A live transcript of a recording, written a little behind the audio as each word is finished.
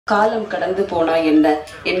காலம் கடந்து போனா என்ன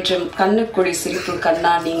என்றும் கண்ணுக்குழி சிரிப்பு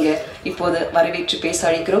கண்ணா நீங்க இப்போது வரவேற்று பேச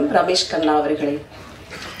அழைக்கிறோம் ரமேஷ் கண்ணா அவர்களை.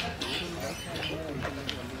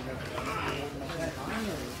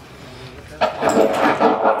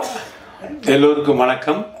 எல்லோருக்கும்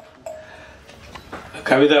வணக்கம்.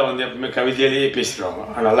 கவிதா எப்பவுமே கவிதையிலேயே பேசிடுவாங்க,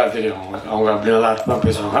 நல்லா தெரியும் அவங்க அப்படி நல்லா அர்த்தமாக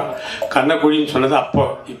பேசுவாங்க. கண்ணக்குழின்னு சொன்னது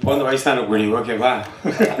இப்போ வயசான குழி, ஓகேவா?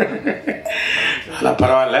 ஆனால்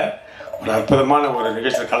பரவாயில்ல, ஒரு அற்புதமான ஒரு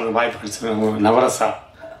நிகழ்ச்சியில் கலந்து வாய்ப்பு கிடைச்சது. நவரசா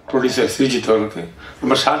ப்ரொடியூசர் ஸ்ரீஜித் அவர்களுக்கு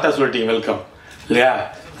ரொம்ப ஷார்ட்டாக சொல்லிட்டீங்க, வெல்கம் இல்லையா?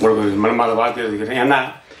 உங்களுக்கு மனமால வாழ்த்து எழுதுகிறேன். ஏன்னா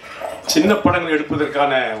சின்ன படங்கள்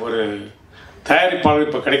எடுப்பதற்கான ஒரு தயாரிப்பாளர்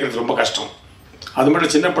இப்போ கிடைக்கிறது ரொம்ப கஷ்டம். அது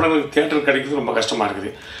மட்டும் சின்ன படங்களுக்கு தியேட்டர் கிடைக்கிறது ரொம்ப கஷ்டமாக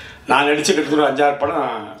இருக்குது. நான் நடித்த கிட்டத்தட்ட 5-6 படம்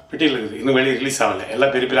பெட்டியில் இருக்குது, இன்னும் வெளியே ரிலீஸ் ஆகலை.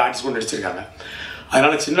 எல்லாம் பெரிய பெரிய ஆர்டிஸ்ட் கூட நடிச்சிருக்காங்க.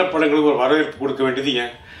 அதனால் சின்ன படங்களுக்கு ஒரு வரவேற்பு கொடுக்க வேண்டியது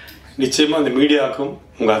ஏன் நிச்சயமாக அந்த மீடியாவுக்கும்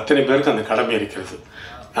உங்கள் அத்தனை பேருக்கும் அந்த கடமை இருக்கிறது.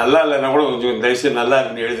 நல்லா இல்லைன்னா கூட கொஞ்சம் தயவுசெய்து நல்லா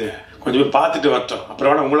இருக்குன்னு எழுதுங்க, கொஞ்சம் பேர் பார்த்துட்டு வரட்டும்.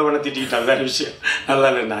 அப்புறம் வேணா உங்களை வேணா திட்டிக்கிட்டால் வேறு விஷயம், நல்லா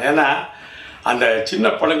இல்லைன்னா. ஏன்னா அந்த சின்ன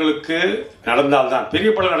படங்களுக்கு நடந்தால்தான் பெரிய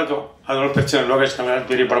படம் நடக்கும். அதோட பிரச்சனை. லோகேஷ் கனகராஜ்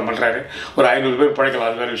பெரிய படம் பண்ணுறாரு, ஒரு 500 பேர் பிழைக்கலாம்,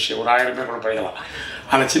 அது வேறு விஷயம். ஒரு 1000 பேர் கூட பிழைக்கலாம்.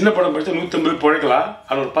 ஆனால் சின்ன படம் படித்தா 150 பிழைக்கலாம்.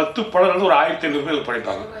 அதில் ஒரு 10 படம் வந்து ஒரு 1500 பேர்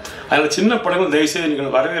பிழைப்பாங்க. அதனால் சின்ன படங்கள் தயவுசெய்து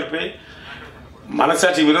நீங்கள் வரவேற்பை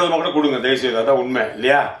மனசாட்சி விரோதமாக கூட கொடுங்க, தயவுசெய்து. அதான் உண்மை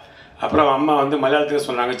இல்லையா? அப்புறம் அம்மா மலையாளத்தில்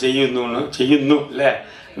சொன்னாங்க, செய்யணும் இல்லை,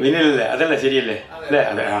 வினில் இல்லை, அதெல்லாம் சரியில்லை இல்லை.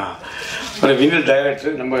 அது ஒரு வினில்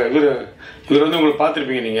டைரக்டர் நம்ம இவர் உங்களுக்கு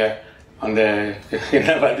பார்த்துருப்பீங்க நீங்கள். அந்த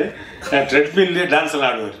என்ன பார்த்து ட்ரெட்மில்லே டான்ஸ் எல்லாம்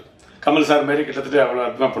ஆடுவார். கமல் சார் மாதிரி கிட்டத்தட்ட அவ்வளோ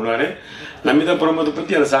அற்புதமாக பண்ணுவார். நமிதா புறமதை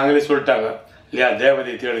பற்றி அந்த சாங்கிலே சொல்லிட்டாங்க இல்லையா?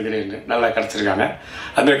 தேவதை தேடுகிறேன்னு நல்லா கிடச்சிருக்காங்க.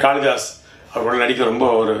 அதுமாதிரி காளிதாஸ் அவரோட நடிக்க ரொம்ப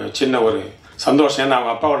ஒரு சின்ன ஒரு சந்தோஷம். ஏன்னா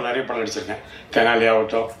அவங்க அப்பாவோட நிறைய படம் நடிச்சிருக்கேன். தெனாலி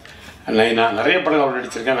ஆகட்டும், நைனா, நிறைய படங்கள் அவர்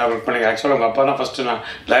நடிச்சிருக்கேன். நான் ஒர்க் பண்ணி ஆக்சுவலாக அவங்க அப்பா தான் ஃபஸ்ட்டு நான்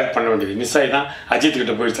டைரக்ட் பண்ண வேண்டியது. மிஸ் ஆகி தான்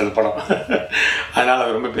அஜித்கிட்ட போயிடுச்சு அந்த படம். அதனால்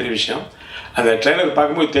அது ரொம்ப பெரிய விஷயம். அந்த ட்ரெய்லர்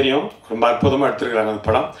பார்க்கும்போது தெரியும், ரொம்ப அற்புதமாக எடுத்துருக்குறாங்க அந்த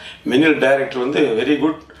படம். மின்னல் டைரக்டர் வெரி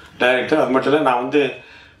குட் டைரக்டர். அது மட்டும் இல்லை, நான்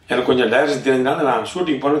எனக்கு கொஞ்சம் டைரக்ஷன் தெரிஞ்சதுனால நான்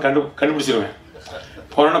ஷூட்டிங் போன கண்டுபிடிச்சிருவேன்.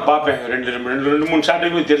 போனோன்னா பார்ப்பேன், ரெண்டு 3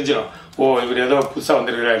 ஷாட்டுக்குமே தெரிஞ்சிடும். ஓ, இவர் ஏதோ புதுசாக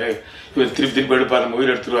வந்திருக்கிறாரு, இவர் திருப்பி எடுப்பார், நம்ம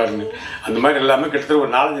உயிர் எடுத்துருவாருன்னு. அந்த மாதிரி எல்லாமே கிட்டத்தட்ட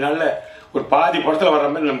ஒரு 4-5 நாளில் ஒரு பாதி படத்தில் வர்ற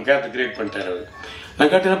மாதிரி நம்ம கேரக்டர் கிரியேட் பண்ணிட்டார் அவர்.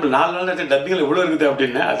 நான் கேட்டேன், இப்போ 4 நாள் டப்பிங்கில் எவ்வளோ இருக்குது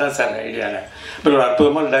அப்படின்னு. அதான் சார் ஐடியாவில். இப்போ ஒரு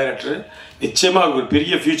அற்புதமான டைரக்டர். நிச்சயமாக அவருக்கு ஒரு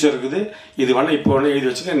பெரிய ஃபியூச்சர் இருக்குது. இது இப்போ எழுதி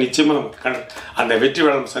வச்சுக்க, நிச்சயமாக நம்ம அந்த வெற்றி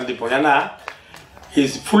வளம் சந்திப்போம். ஏன்னா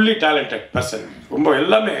இஸ் ஃபுல்லி டேலண்டட் பர்சன். ரொம்ப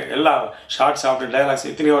எல்லாமே எல்லா ஷார்ட்ஸ் ஆஃப்டர் டைலாக்ஸ்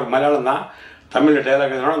இத்தனையோ ஒரு மலையாளம் தான். தமிழில்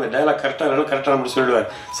டைலாக் எதுனாலும் அந்த டைலாக் கரெக்டாக நம்ம சொல்லிடுவார்.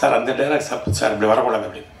 சார் அந்த டைலாக் சாப்பிட்டு சார் இப்படி வரக்கூடாது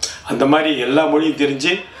அப்படின்னு. அந்த மாதிரி எல்லா மொழியும்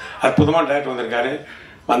தெரிஞ்சு அற்புதமான டைரக்டர் வந்திருக்காரு.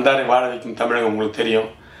 வந்தாரை வாழ வைக்கும் தமிழகம் உங்களுக்கு தெரியும்.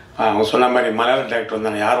 அவங்க சொன்ன மாதிரி மலையாள டைரக்டர்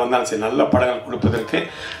வந்தாங்க, யார் வந்தாலும் சரி நல்ல படங்கள் கொடுப்பதற்கு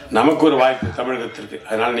நமக்கு ஒரு வாய்ப்பு தமிழகத்திற்கு.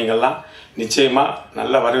 அதனால் நீங்கள்லாம் நிச்சயமாக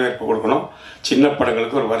நல்ல வரவேற்பு கொடுக்கணும், சின்ன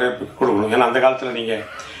படங்களுக்கு ஒரு வரவேற்பு கொடுக்கணும். ஏன்னா அந்த காலத்தில் நீங்கள்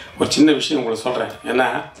ஒரு சின்ன விஷயம் உங்களுக்கு சொல்கிறேன். ஏன்னா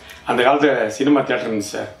அந்த காலத்தில் சினிமா தியேட்டர்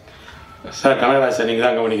இருந்துச்சு சார். கனகராஜ் சார் நீங்கள்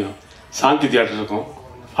தான் கவனிக்கணும். சாந்தி தியேட்டர் இருக்கும்,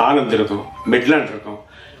 ஆனந்த் இருக்கும், மிட்லாண்ட் இருக்கும்,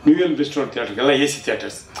 நியூயல் பிஸ்டோர் தியேட்டருக்கு எல்லாம் ஏசி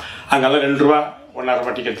தியேட்டர்ஸ். அங்கெல்லாம் 2 ரூபா 1.5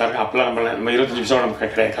 ரூபா டிக்கெட் தராங்க. அப்போல்லாம் நம்ம 25 நிமிஷம் நமக்கு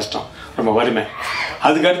கிடையாது, கஷ்டம், ரொம்ப வறுமை.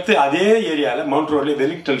 அதுக்கடுத்து அதே ஏரியாவில் மவுண்ட் ரோட்லேயே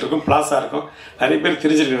வெலிங்டன் இருக்கும், பிளாஸா இருக்கும். நிறைய பேர்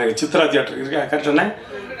தெரிஞ்சிருக்கு எனக்கு. சித்ரா தியேட்டர் இருக்கு, கரெக்டான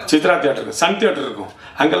சித்ரா தியேட்டர் இருக்கும், சன் தியேட்டர் இருக்கும்.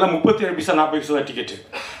 அங்கெல்லாம் 37 பைசா 40 பைசா தான் டிக்கெட்டு.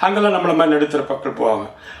 அங்கெல்லாம் நம்மள மாதிரி நடுத்தர மக்கள் போவாங்க.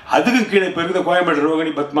 அதுக்கு கீழே இப்போ இருக்கிற கோயம்பேடு,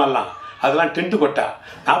 ரோகிணி, பத்மாலாம் அதெல்லாம் டென்ட்டு கொட்டா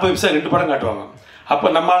 40 பைசா 2 படம் காட்டுவாங்க. அப்போ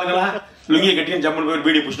நம்ம ஆளுங்களாம் லுங்கியை கட்டியும் ஜம்மன் போய்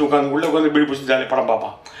பீடி பிடிச்சிட்டு உட்காந்து பீடி பிடிச்சி ஜாலியாக படம்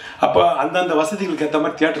பார்ப்பான். அப்போ அந்தந்த வசதிகளுக்கு ஏற்ற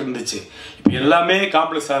மாதிரி தியேட்டர் இருந்துச்சு. இப்போ எல்லாமே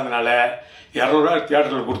காம்ப்ளெக்ஸ் ஆனதுனால 200 ரூபா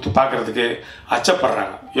தியேட்டரில் கொடுத்து பார்க்குறதுக்கு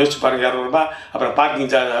அச்சப்படுறாங்க. யோசிச்சு பாருங்கள், 200 ரூபா. அப்புறம்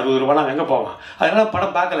பார்க்கிங் சார்ஜ் 60 ரூபானா எங்கே போவான்? அதனால்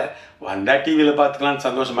படம் பார்க்கல, வந்தா டிவியில் பார்த்துக்கலான்னு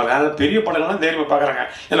சந்தோஷமாக இருக்காங்க. அதனால் பெரிய படங்கள்லாம் தைரியமாக பார்க்குறாங்க.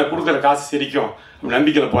 ஏன்னா கொடுக்குற காசு சிரிக்கும்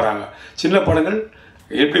நம்பிக்கையில் போகிறாங்க. சின்ன படங்கள்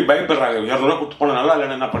எப்படி பயப்படுறாங்க, 200 ரூபா கொடுத்து போனால் நல்லா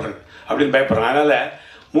இல்லைன்னு என்ன பண்ணுறது அப்படின்னு பயப்படுறாங்க. அதனால்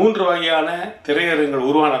 3 வகையான திரையரங்குகள்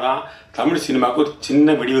உருவானதான் தமிழ் சினிமாவுக்கு ஒரு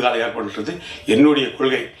சின்ன விடிவு காலம் ஏற்படுறது என்னுடைய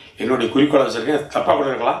கொள்கை, என்னுடைய குறிக்கோளை வச்சுருக்கேன். தப்பாக கூட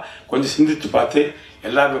இருக்கலாம், கொஞ்சம் சிந்தித்து பார்த்து.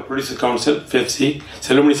 எல்லாருமே producer council, Pepsi,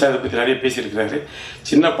 Chellumani sir இதை பற்றி நிறைய பேசியிருக்கிறாரு.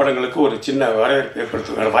 சின்ன படங்களுக்கு ஒரு சின்ன வரவேற்பு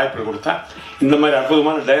ஏற்படுத்துகிற வாய்ப்புகள் கொடுத்தா இந்த மாதிரி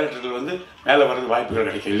அற்புதமான டைரக்டர்கள் மேலே வர்றது வாய்ப்புகள்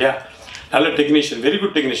கிடைக்கும் இல்லையா? நல்ல டெக்னீஷியன், வெரி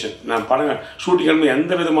குட் டெக்னீஷியன். நான் படம் ஷூட்டிங்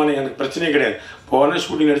எந்த விதமான எனக்கு பிரச்சனையே கிடையாது. போனால்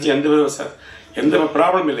ஷூட்டிங் அடித்து எந்த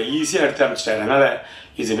ப்ராப்ளம் இல்லை, ஈஸியாக எடுத்து ஆரம்பிச்சிட்டாரு. அதனால்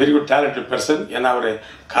is a very good talented person. ஏன்னா அவர்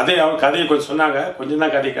கதையை கொஞ்சம் சொன்னாங்க, கொஞ்சம்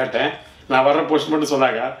தான் கதையை கேட்டேன். நான் வர்ற போஸ்ட் மட்டும்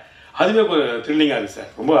சொன்னாங்க. அதுவே ஒரு த்ரில்லிங்காக இருக்குது சார்.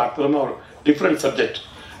 ரொம்ப அற்புதமாக ஒரு டிஃப்ரெண்ட் சப்ஜெக்ட்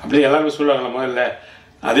அப்படி எல்லாருமே சொல்லுவாங்களா முதல்ல.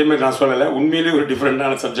 அதேமாதிரி நான் சொல்லலை, உண்மையிலேயே ஒரு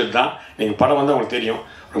டிஃப்ரெண்ட்டான சப்ஜெக்ட் தான். நீங்கள் படம் உங்களுக்கு தெரியும்.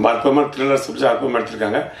 ரொம்ப அற்புதமான த்ரில்லர் சப்ஜெக்ட் அற்புதமாக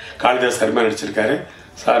எடுத்திருக்காங்க. காளிதாஸ் அருமையாக நடிச்சிருக்காரு.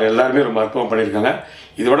 சார் எல்லாருமே ரொம்ப அற்புதம் பண்ணியிருக்காங்க.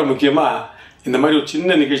 இதோட முக்கியமாக இந்த மாதிரி ஒரு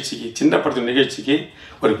சின்ன நிகழ்ச்சிக்கு, சின்ன படத்து நிகழ்ச்சிக்கு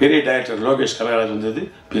ஒரு பெரிய டைரக்டர் லோகேஷ் கனகராஜ் வந்தது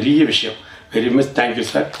பெரிய விஷயம். Very much thank you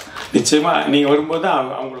sir. நிச்சயமாக நீங்கள் வரும்போது தான்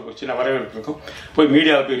அவங்களுக்கு ஒரு சின்ன வரவேற்பு இருக்கும். போய்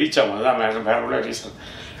மீடியாவில் போய் ரீச் ஆகும். அதுதான் வேறு ரீசன்.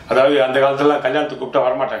 அதாவது அந்த காலத்துலலாம் கல்யாணத்துக்கு கூப்பிட்டா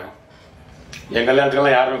வரமாட்டாங்க. என்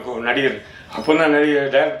கல்யாணத்துக்கெல்லாம் யாரும் நடிகர் அப்போ நான்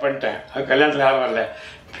நடிகர் டைரக்ட் பண்ணிட்டேன். அது கல்யாணத்தில் யாரும் வரல.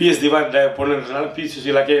 பிஎஸ் திவார் பொண்ணுன்றதுனால பிஎஸ்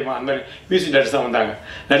சுஷீலாக்கே அந்த மாதிரி மியூசிக் டைரக்டர்ஸ் தான் வந்தாங்க.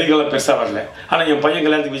 நடிகர்கள்லாம் பெருசாக வரல. ஆனால் என் பையன்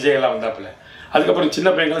கல்யாணத்துக்கு விஜயெல்லாம் வந்தாப்புல. அதுக்கப்புறம் சின்ன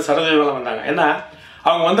பையங்கள்லாம் சரோஜாவெல்லாம் வந்தாங்க. ஏன்னா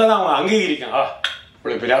அவங்க வந்தால் தான் அவங்க அங்கீகரிக்கும்.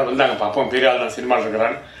 இவ்வளோ பெரிய ஆள் வந்தாங்க, பாப்போம் பெரிய ஆள் தான் சினிமாவில்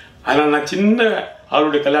இருக்கிறான்னு. அதனால் நான் சின்ன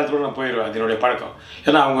ஆளுடைய கல்யாணத்தோடு நான் போயிடுவேன். அது என்னுடைய பழக்கம்.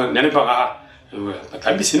 ஏன்னா அவங்க நினைப்பாங்க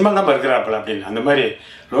தம்பி சினிமா தான் இருக்கிறாப்புல அப்படின்னு. அந்த மாதிரி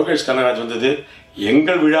லோகேஷ் கனகராஜ் வந்தது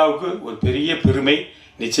எங்கள் விழாவுக்கு ஒரு பெரிய பெருமை.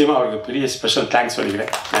 நிச்சயமாக அவருக்கு பெரிய ஸ்பெஷல் தேங்க்ஸ்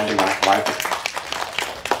சொல்லிக்கிறேன். நன்றி, வணக்கம், வாழ்த்து.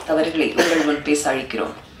 அவர்களை உங்கள் முன் பேச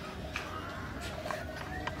அழைக்கிறோம்.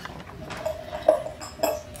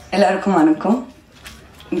 எல்லாருக்கும் வணக்கம்.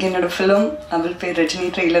 இங்கே என்னோட ஃபிலிம் அவள் பேர் ரஜினி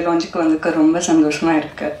ட்ரெய்லர் லான்ச்சுக்கு வந்துக்க ரொம்ப சந்தோஷமாக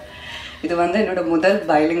இருக்குது. இது என்னோட முதல்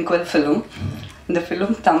பைலிங்குவல் ஃபிலிம். இந்த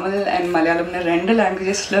ஃபிலிம் தமிழ் அண்ட் மலையாளம்னு 2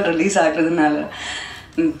 லாங்குவேஜஸில் ரிலீஸ் ஆகிறதுனால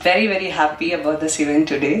very very happy about this event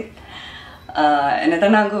today.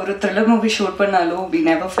 என்னதான் நாங்கள் ஒரு த்ரில்லர் மூவி ஷூட் பண்ணாலும் we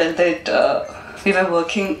never felt that we were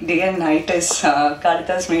working day and night as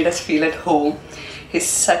Kalidas made us feel at home. He's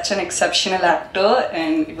such an exceptional actor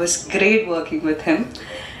and it was great working with him.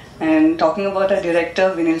 And talking about our director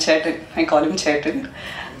Vinil Chetan, I call him Chetan.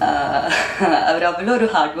 Aval is a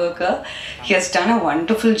hard worker. He has done a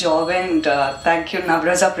wonderful job and thank you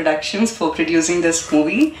Navraza Productions for producing this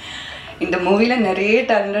movie. In the movie la nariya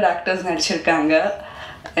talented actors nadichirukanga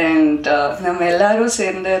and நம்ம எல்லாரும்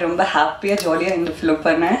சேர்ந்து ரொம்ப ஹாப்பியா ஜாலியா இந்த film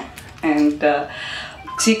பண்ணேன். and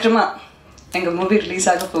சீக்கிரமா எங்க மூவி ரிலீஸ்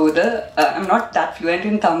ஆக போகுது. I'm not that fluent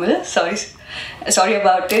in Tamil, sorry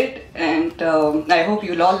about it, and I hope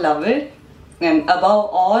you'll all love it. And above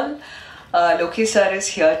all, Lokesh sir is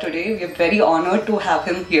here today. We are very honored to have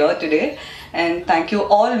him here today, and thank you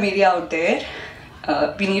all media out there.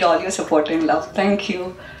 We need all your support and love. Thank you.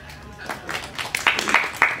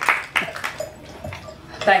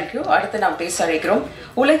 Thank you. அடுத்து நாம் பேச அழைக்கிறோம்.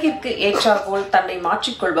 உலகிற்கு ஏற்றாற்போல் தன்னை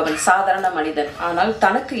மாற்றிக்கொள்பவன் சாதாரண மனிதன், ஆனால்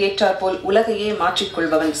தனக்கு ஏற்றாற்போல் உலகையே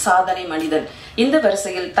மாற்றிக்கொள்பவன் சாதனை மனிதன். இந்த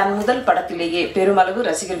வரிசையில் தன் முதல் படத்திலேயே பெருமளவு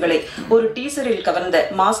ரசிகர்களை ஒரு டீசரில் கவர்ந்த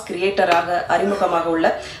மாஸ் கிரியேட்டராக அறிமுகமாக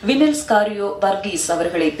உள்ள வினில் ஸ்காரியோ வர்கீஸ்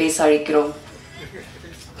அவர்களை பேச அழைக்கிறோம்.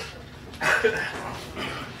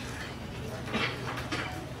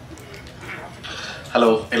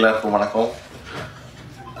 ஹலோ, எல்லாருக்கும் வணக்கம்.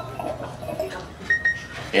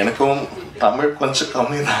 எனக்கும் தமிழ் கொஞ்சம்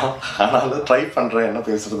கம்மி தான், ஆனாலும் ட்ரை பண்ணுறேன் என்ன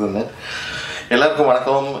பேசுகிறதுன்னு. எல்லாருக்கும்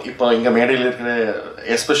வணக்கம். இப்போ இங்கே மேடையில் இருக்கிற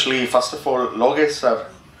especially first of all Lokesh sir,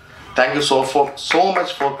 thank you so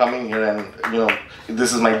much for coming here and this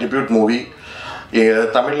is my debut movie.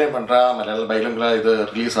 தமிழ்லேயும் பண்ணுறான், மலையாள பைலிங்குவலா இது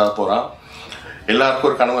ரிலீஸ் ஆக போகிறான். எல்லாருக்கும்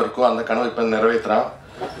ஒரு கனவு இருக்கும், அந்த கனவு இப்போ நிறைவேற்றுறான்.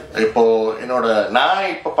 இப்போது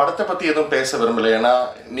நான் இப்போ படத்தை பற்றி எதுவும் பேச விரும்பலை. ஏன்னா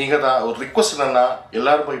நீங்கள் தான் ஒரு ரிக்வஸ்ட் என்னென்னா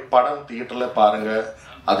எல்லோரும் போய் படம் தியேட்டரில் பாருங்கள்,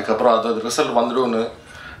 அதுக்கப்புறம் அது ரிசல்ட் வந்துடும்னு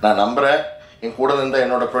நான் நம்புகிறேன். என் கூட இருந்த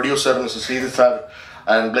என்னோட producer mister Sridhi sir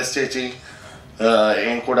and plus சேச்சி,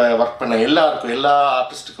 என் கூட ஒர்க் பண்ண எல்லாருக்கும், எல்லா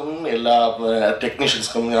ஆர்டிஸ்ட்டுக்கும், எல்லா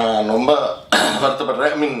டெக்னீஷியன்ஸ்க்கும் நான் ரொம்ப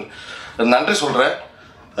வருத்தப்படுறேன். நன்றி சொல்கிறேன்.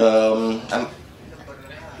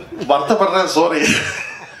 வருத்தப்படுறேன், சாரி,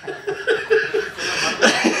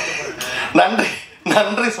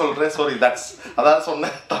 நன்றி சொல்கிறேன், சாரி. அதான்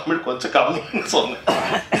சொன்னேன், தமிழ் கொஞ்சம் கம்மின்னு சொன்னேன்.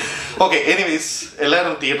 ஓகே, எனிவேஸ்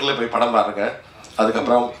எல்லாரும் தியேட்டரில் போய் படம் பாருங்க,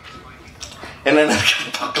 அதுக்கப்புறம் என்னென்ன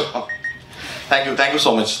பார்க்கலாம். Thank you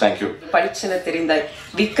so much. Thank you. படிச்சன தெரிந்தாய்,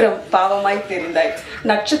 Vikram பாவமாய் தெரிந்தாய்,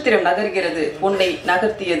 நட்சத்திரம் நகர்கிறது உன்னை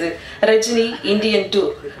நகர்த்தியது, ரஜினி இந்தியன்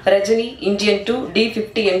 2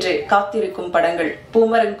 D50 என்று காத்திருக்கும் படங்கள்,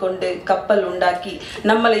 பூமரன் கொண்டு கப்பல் உண்டாக்கி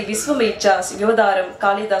நம்மளை விஸ்வமைச்சா யோதாரம்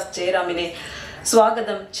காளிதாஸ் ஜெயராமினே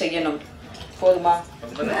ஸ்வாகதம் செய்யணும். போதுமா?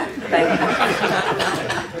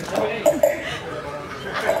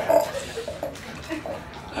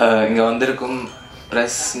 இங்கே வந்திருக்கும்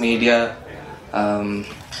ப்ரெஸ் மீடியா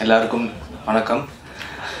எல்லாருக்கும் வணக்கம்.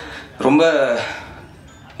 ரொம்ப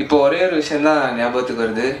இப்போ ஒரே ஒரு விஷயந்தான் ஞாபகத்துக்கு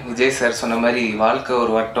வருது. விஜய் சார் சொன்ன மாதிரி வாழ்க்கை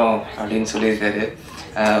ஒரு வட்டம் அப்படின்னு சொல்லியிருக்காரு.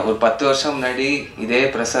 ஒரு 10 வருஷம் முன்னாடி இதே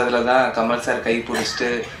பிரசாதில் தான் கமல் சார் கை பிடிச்சிட்டு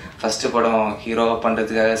ஃபஸ்ட்டு படம் ஹீரோவாக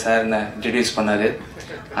பண்ணுறதுக்காக சார் என்னை இன்ட்ரடியூஸ் பண்ணார்.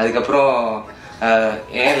 அதுக்கப்புறம்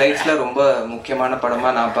என் லைஃப்பில் ரொம்ப முக்கியமான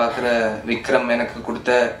படமாக நான் பார்க்குற விக்ரம் எனக்கு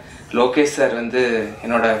கொடுத்த லோகேஷ் சார்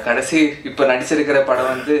என்னோட கடைசி இப்போ நடிச்சிருக்கிற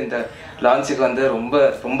படம் இந்த லான்ச்சுக்கு ரொம்ப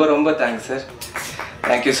ரொம்ப ரொம்ப thanks sir.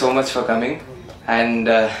 Thank you so much for coming. And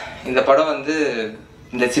இந்த படம்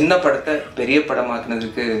இந்த சின்ன படத்தை பெரிய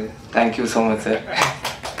படமாக்குனதுக்கு thank you so much sir.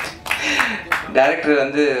 Director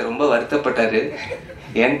வந்து ரொம்ப வருத்தப்பட்டார்,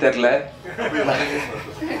 ஏன்னு தெரில.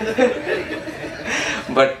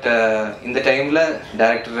 பட் இந்த டைமில்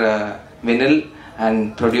டைரக்டர் வினில் அண்ட்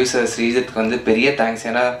ப்ரொடியூசர் ஸ்ரீஜித்துக்கு வந்து பெரிய தேங்க்ஸ்.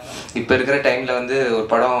 ஏன்னா இப்போ இருக்கிற டைமில் வந்து ஒரு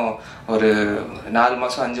படம் ஒரு 4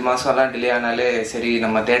 மாதம் 5 மாதம்லாம் டிலே ஆனாலே சரி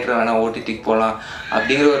நம்ம தேட்டர் வேணால் ஓடிடிக்கு போகலாம்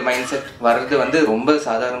அப்படிங்கிற ஒரு மைண்ட் செட் வர்றது வந்து ரொம்ப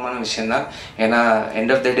சாதாரணமான விஷயந்தான். ஏன்னா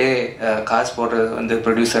எண்ட் ஆஃப் த டே காசு போடுறது வந்து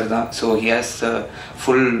ப்ரொடியூசர் தான். So he has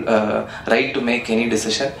full right to make any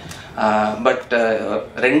decision. But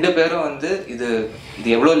 2 பேரும் வந்து இது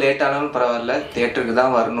எவ்வளோ லேட் ஆனாலும் பரவாயில்ல, தேட்டருக்கு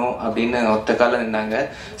தான் வரணும் அப்படின்னு ஒத்த காலம் நின்னாங்க.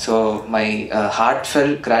 So my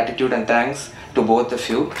heartfelt gratitude and thanks to both of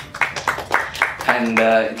you. And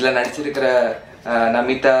இதில் நடிச்சிருக்கிற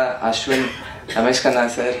நமிதா, அஸ்வின், ரமேஷ் கண்ணா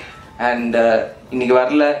சார் அண்ட் இன்னைக்கு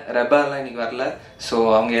வரல ரெபாலாம் இன்னைக்கு வரல. ஸோ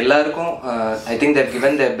அவங்க எல்லாருக்கும் I think there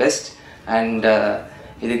given their best. And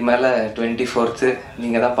இதுக்கு மேலே 24th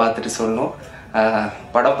நீங்கள் தான் பார்த்துட்டு சொல்லணும்.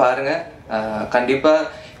 படம் பாருங்கள். கண்டிப்பாக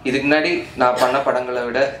இதுக்கு முன்னாடி நான் பண்ண படங்களை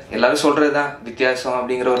விட எல்லாரும் சொல்கிறது தான் வித்தியாசம்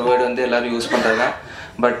அப்படிங்கிற ஒரு வேர்டு வந்து எல்லோரும் யூஸ் பண்ணுறது தான்.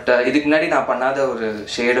 பட் இதுக்கு முன்னாடி நான் பண்ணாத ஒரு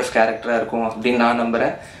ஷேட் ஆஃப் கேரக்டராக இருக்கும் அப்படின்னு நான்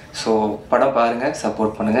நம்புகிறேன். ஸோ படம் பாருங்கள்,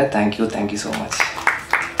 சப்போர்ட் பண்ணுங்கள். Thank you so much.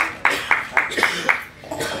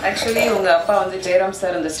 ஆக்சுவலி உங்கள் அப்பா வந்து ஜெயராம்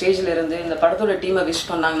சார் இந்த ஸ்டேஜில் இருந்து இந்த படத்தோட டீமை விஷ்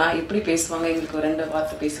பண்ணாங்கன்னா எப்படி பேசுவாங்க? எங்களுக்கு ஒரு 2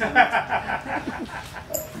 வார்த்தை பேசுவாங்க.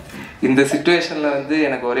 இந்த சிச்சுவேஷனில் வந்து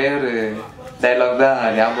எனக்கு ஒரே ஒரு டைலாக் தான்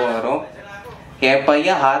ஞாபகம் வரும். என்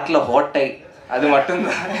பையன் ஹார்ட்டில் ஹோட்டை, அது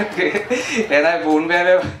மட்டும்தான் இருக்கு. ஏன்னா இப்போ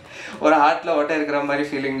உண்மையாகவே ஒரு ஹார்ட்டில் ஓட்டை இருக்கிற மாதிரி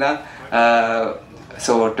ஃபீலிங் தான்.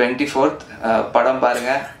 ஸோ 24th படம்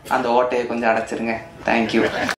பாருங்கள், அந்த ஓட்டையை கொஞ்சம் அடைச்சிருங்க. தேங்க்யூ.